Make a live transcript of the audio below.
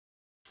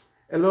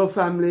Hello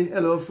family,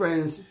 hello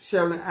friends.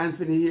 Cheryl and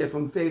Anthony here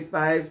from Faith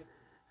 5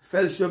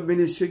 Fellowship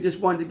Ministry. Just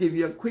wanted to give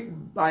you a quick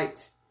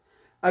bite.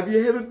 Have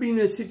you ever been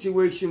in a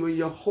situation where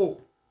your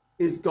hope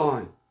is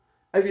gone?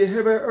 Have you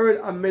ever heard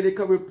a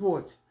medical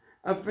report,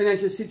 a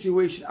financial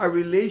situation, a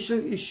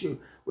relation issue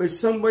where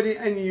somebody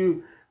and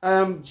you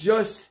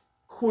just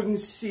couldn't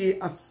see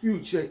a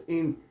future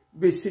in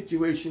this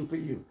situation for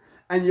you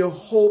and your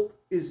hope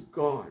is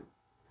gone?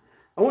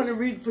 I want to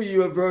read for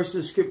you a verse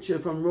of scripture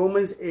from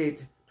Romans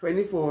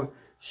 8:24.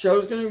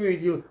 Cheryl's going to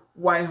read you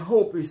why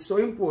hope is so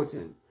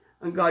important.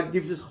 And God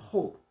gives us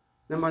hope.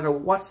 No matter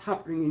what's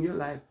happening in your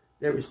life,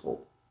 there is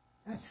hope.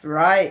 That's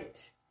right.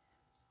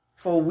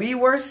 For we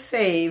were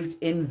saved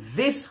in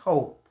this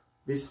hope.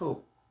 This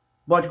hope.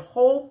 But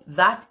hope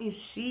that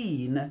is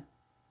seen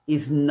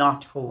is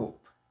not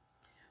hope.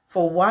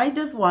 For why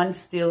does one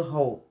still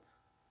hope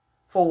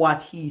for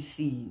what he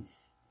sees?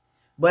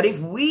 But if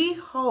we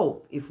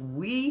hope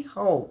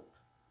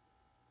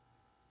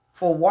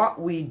for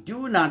what we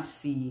do not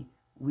see,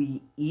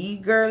 we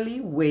eagerly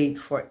wait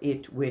for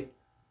it with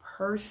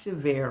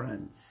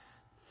perseverance.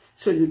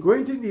 So you're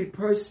going to need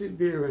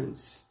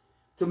perseverance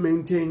to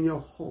maintain your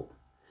hope.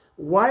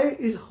 Why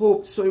is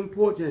hope so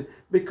important?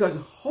 Because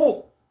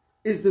hope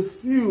is the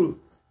fuel,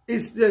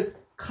 is the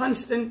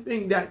constant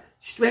thing that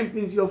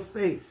strengthens your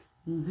faith.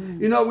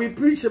 You know, we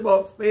preach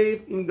about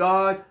faith in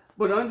God,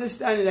 but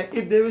understanding that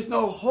if there is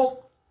no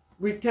hope,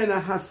 we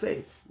cannot have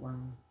faith. Wow.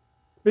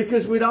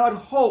 Because without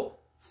hope,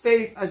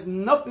 faith has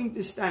nothing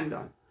to stand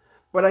on.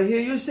 But I hear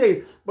you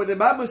say, but the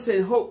Bible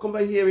says hope comes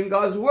by hearing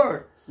God's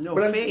word. No,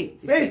 but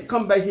faith. Faith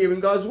comes by hearing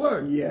God's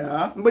word.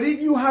 Yeah. But if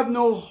you have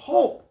no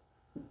hope,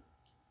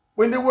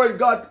 when the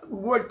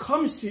word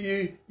comes to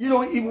you, you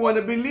don't even want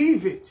to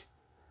believe it.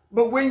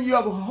 But when you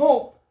have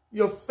hope,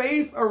 your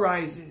faith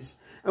arises.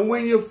 And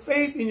when your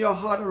faith in your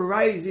heart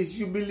arises,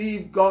 you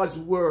believe God's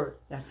word.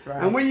 That's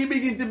right. And when you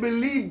begin to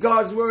believe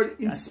God's word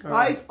in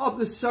spite of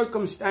the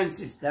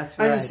circumstances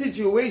and the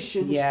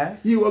situations,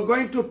 you are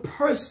going to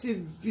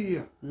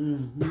persevere,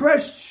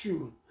 press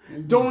through.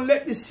 Don't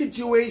let the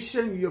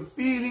situation, your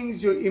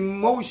feelings, your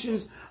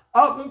emotions,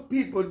 other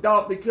people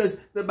doubt, because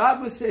the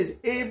Bible says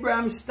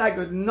Abraham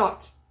staggered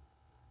not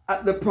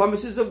at the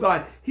promises of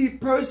God. He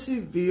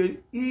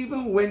persevered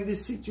even when the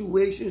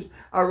situations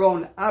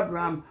around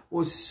Abraham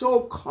was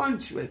so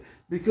contrary,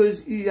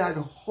 because he had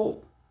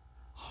hope.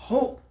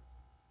 Hope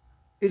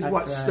is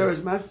what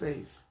stirs my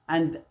faith.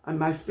 And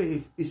my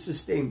faith is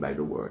sustained by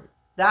the word.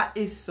 That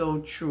is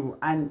so true.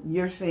 And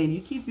you're saying, you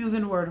keep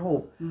using the word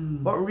hope.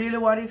 But really,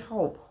 what is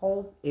hope?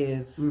 Hope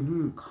is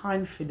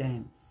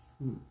confidence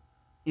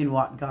in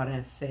what God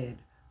has said.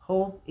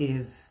 Hope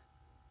is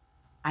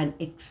an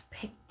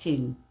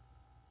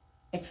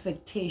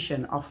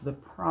expectation of the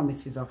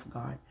promises of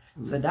God.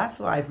 So that's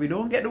why if we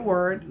don't get the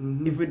word,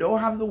 if we don't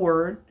have the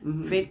word,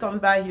 faith comes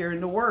by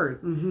hearing the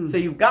word. So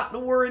you've got the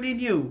word in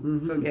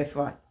you. So guess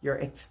what? You're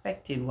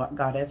expecting what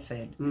God has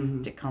said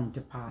to come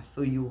to pass.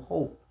 So you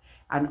hope.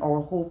 And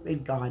our hope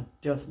in God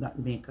does not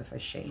make us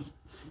ashamed.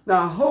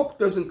 Now, hope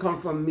doesn't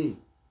come from me.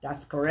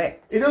 That's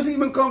correct. It doesn't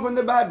even come from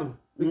the Bible.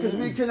 Because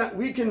we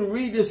can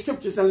read the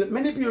scriptures, and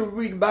many people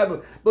read the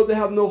Bible, but they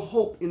have no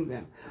hope in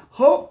them.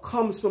 Hope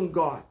comes from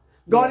God.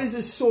 God is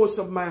the source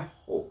of my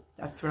hope.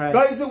 That's right.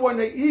 God is the one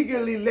that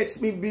eagerly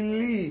lets me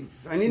believe.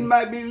 And in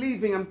my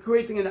believing, I'm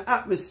creating an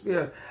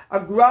atmosphere, a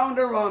ground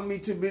around me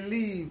to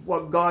believe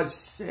what God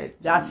said.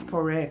 That's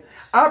correct.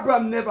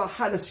 Abraham never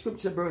had a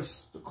scripture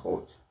verse to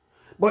quote.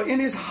 But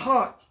in his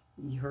heart,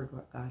 he heard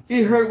what God said.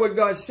 He heard what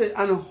God said.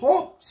 And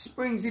hope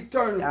springs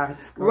eternal.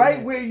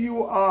 Right where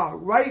you are.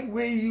 Right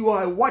where you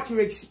are. What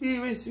you're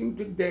experiencing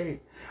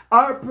today.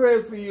 Our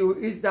prayer for you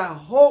is that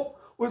hope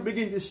will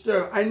begin to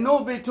stir. I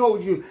know they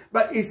told you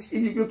that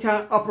you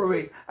can't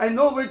operate. I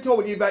know they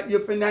told you about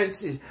your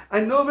finances.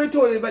 I know they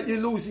told you that you're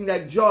losing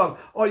that job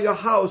or your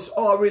house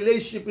or a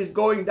relationship is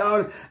going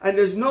down and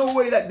there's no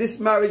way that this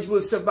marriage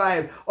will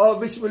survive or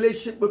this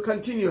relationship will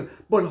continue.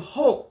 But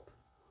hope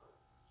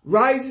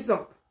rises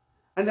up.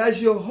 And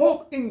as you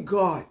hope in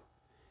God,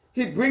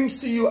 He brings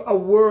to you a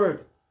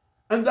word.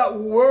 And that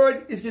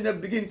word is going to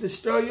begin to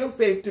stir your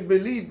faith to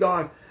believe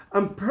God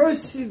and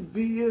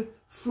persevere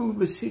through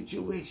the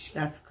situation.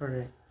 That's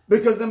correct.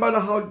 Because no matter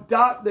how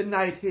dark the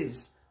night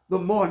is, the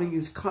morning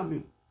is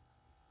coming.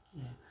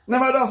 Yes. No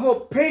matter how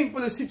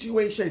painful the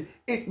situation,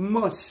 it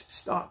must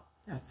stop.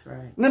 That's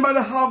right. No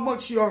matter how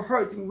much you're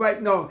hurting right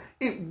now,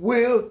 it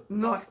will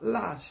not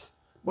last.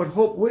 But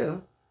hope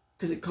will,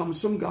 because it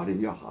comes from God in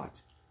your heart.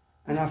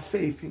 And have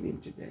faith in Him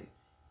today.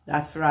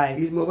 That's right.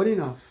 He's more than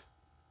enough.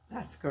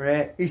 That's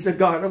correct. He's a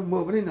God of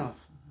more than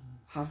enough.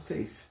 Have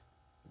faith.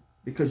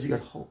 Because you got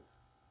hope.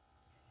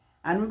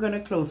 And we're going to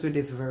close with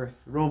this verse.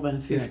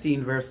 Romans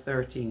 15 verse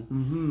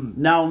 13.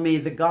 Now may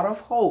the God of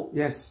hope.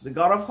 The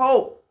God of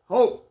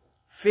hope.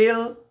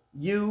 Fill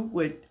you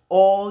with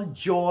all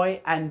joy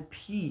and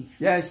peace.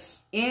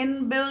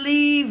 In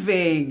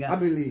believing. I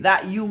believe.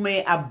 That you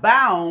may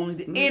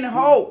abound in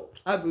hope.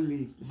 I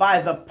believe.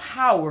 By the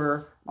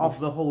power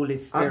of the Holy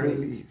Spirit. I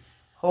believe.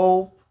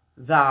 Hope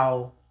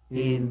thou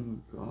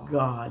in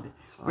God.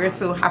 We're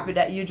so happy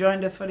that you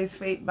joined us for this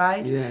Faith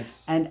Bite.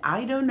 Yes. And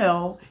I don't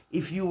know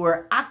if you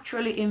were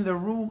actually in the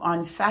room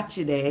on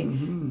Saturday,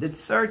 the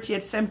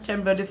 30th,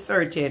 September the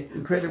 30th,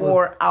 Incredible.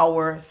 for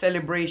our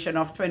celebration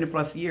of 20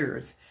 plus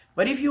years.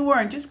 But if you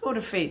weren't, just go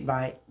to Faith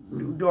Bite,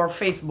 do our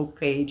Facebook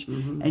page,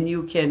 and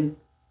you can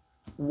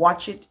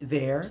watch it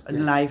there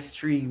and live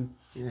stream.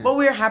 Yes. But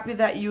we're happy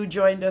that you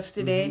joined us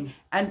today,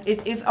 and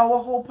it is our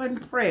hope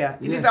and prayer.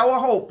 It is our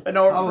hope and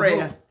our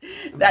prayer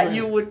that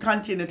you would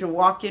continue to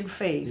walk in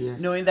faith,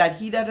 knowing that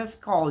He that has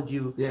called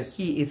you,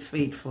 He is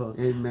faithful.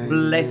 Amen.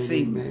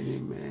 Blessing.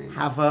 Amen. Amen.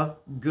 Have a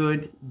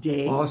good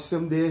day.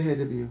 Awesome day ahead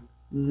of you.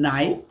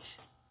 Night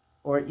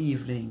or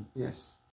evening. Yes.